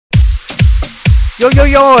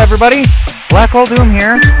Yo, everybody! Black Hole Doom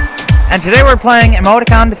here, and today we're playing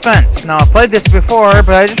Emoticon Defense. Now, I've played this before,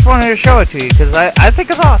 but I just wanted to show it to you, because I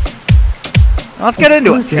think it's awesome. Now, let's get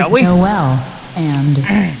into it, shall we? Joel and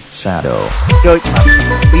Shadow. Go,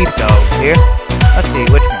 lead go here. Let's see,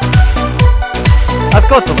 which one? Let's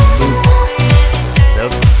go with the loops. So,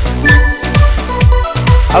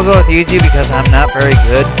 I'll go with easy because I'm not very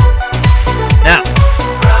good. Now,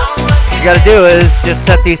 what you gotta do is just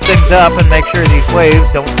set these things up and make sure these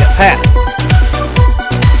waves don't get past.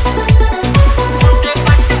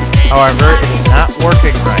 However, it is not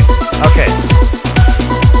working right. Okay.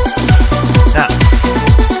 Now,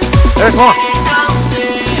 there's one.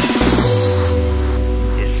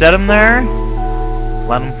 Just set them there,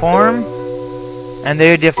 let them form, and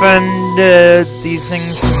they defend these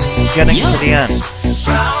things from getting to the end.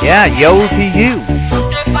 Yeah, yo to you.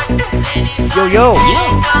 Yo.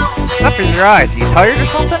 Up in your eyes. You tired or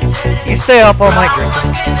something? You stay up all night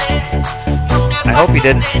drinking. I hope you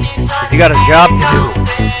didn't, because you got a job to do.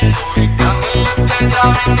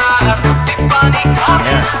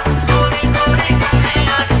 Yeah.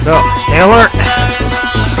 So, stay alert.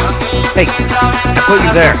 Hey, I put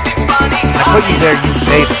you there. I put you there, you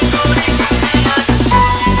baby.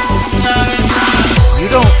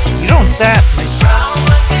 You don't sass me.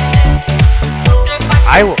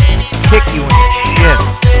 I will kick you in the shin.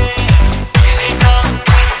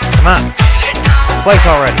 Come on. Place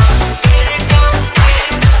already.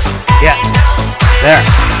 Yes. There.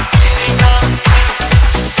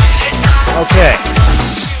 Okay.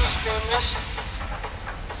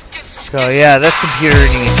 So yeah, this computer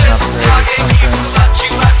needs an upgrade or something.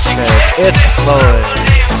 Okay, it's slow as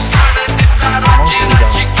monkey don't.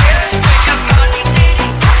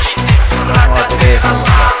 I don't know what it is.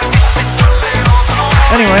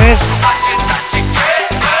 Anyways,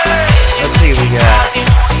 let's see, we got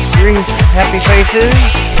 3 happy faces.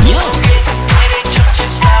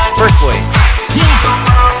 First wave.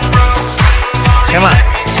 Come on.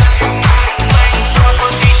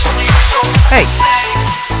 Hey.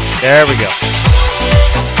 There we go.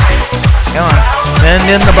 Come on. Send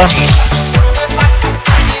in the bunnies.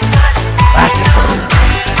 Massacre.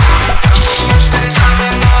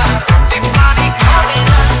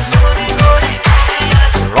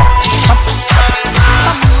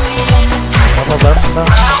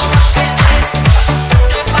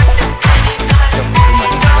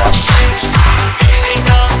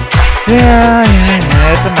 Yeah,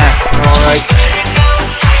 it's a massacre, alright.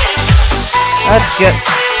 Let's get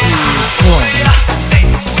to killing.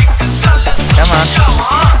 Come on.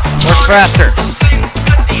 Work faster.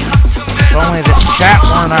 If only this chat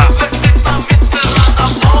weren't up.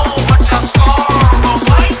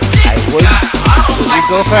 I would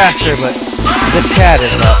go faster, but the chat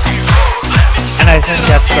is up. And I think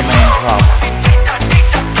that's the main problem.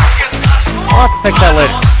 I'll have to fix that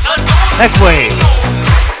later. Next wave.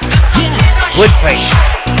 Squid face.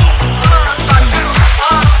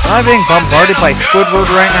 Am I being bombarded by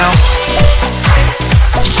Squidward right now?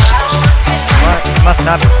 Well, it must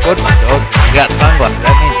not be Squidward though. You got sunglasses.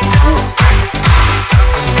 That means it's cool.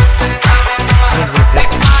 That means it's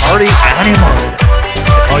just a party animal.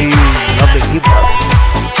 All you lovely people.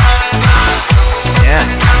 Yeah.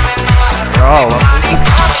 You're all lovely.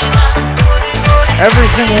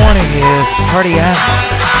 Every single one of you is party animal.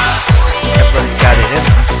 Everybody's got it in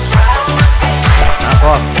them. Not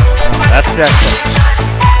possible. No, that's Jackson.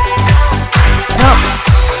 No.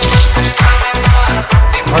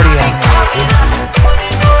 Party animal.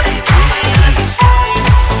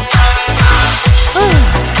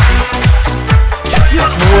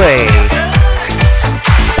 Get away.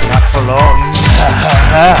 Not for long.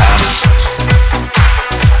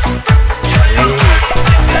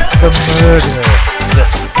 The murder. The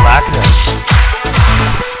splatter.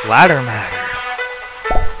 Splatter matter.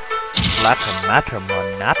 Splatter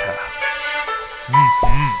monata.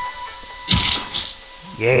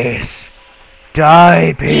 Yes.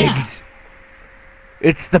 Die, pigs.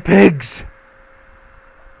 It's the pigs.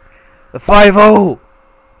 The 5-0.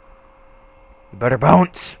 You better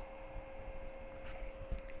bounce.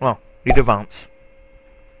 Well, you do bounce.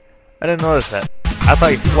 I didn't notice that. I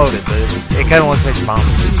thought you floated, but it kind of looks like you bounced.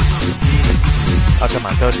 Oh, come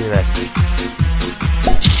on, don't do that.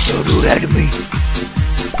 Don't do that to me.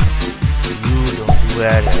 You don't do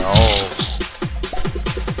that at all.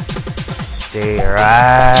 Stay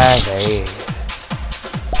right there.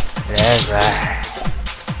 That's right.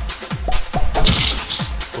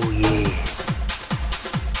 Oh yeah.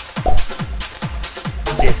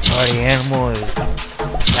 This party animal is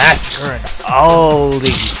massacring all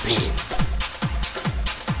these pigs.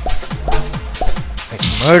 Like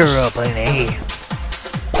murder up in here.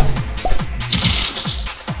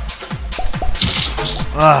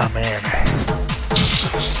 Oh man.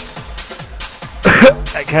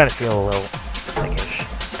 I kind of feel a little sickish,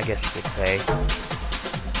 I guess you could say.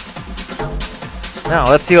 Now,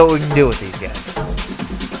 let's see what we can do with these guys.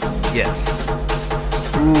 Yes.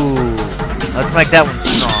 Ooh. Let's make that one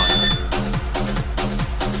strong.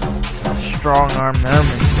 Strong arm them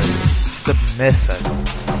into submissive.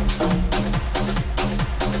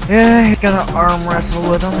 Yeah, he's gonna arm wrestle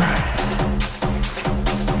with him.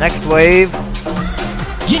 Next wave.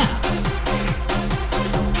 Yeah.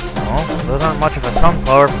 Well, those aren't much of a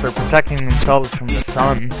sunflower if they're protecting themselves from the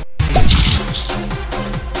sun.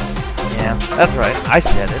 Yeah, that's right. I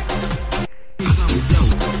said it.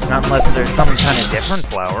 Not unless there's some kind of different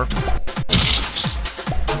flower.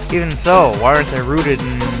 Even so, why aren't they rooted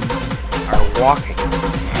in our walking?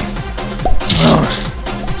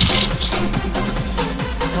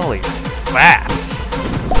 Holy faps.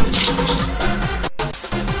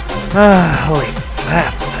 Holy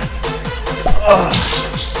faps.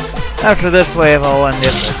 After this wave, I'll end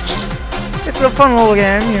it. It's a fun little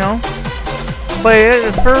game, you know. Play it.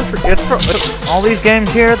 It's for all these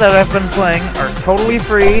games here that I've been playing are totally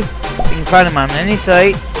free. You can find them on any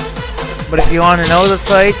site. But if you want to know the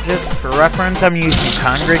site, just for reference, I'm using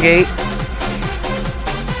Congregate.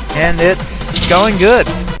 And it's going good.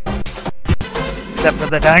 Except for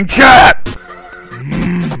the dang chat!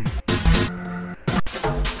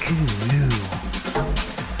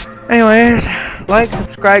 Anyways, like,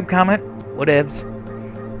 subscribe, comment, whatevs.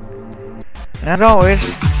 And as always,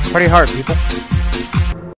 party hard, people.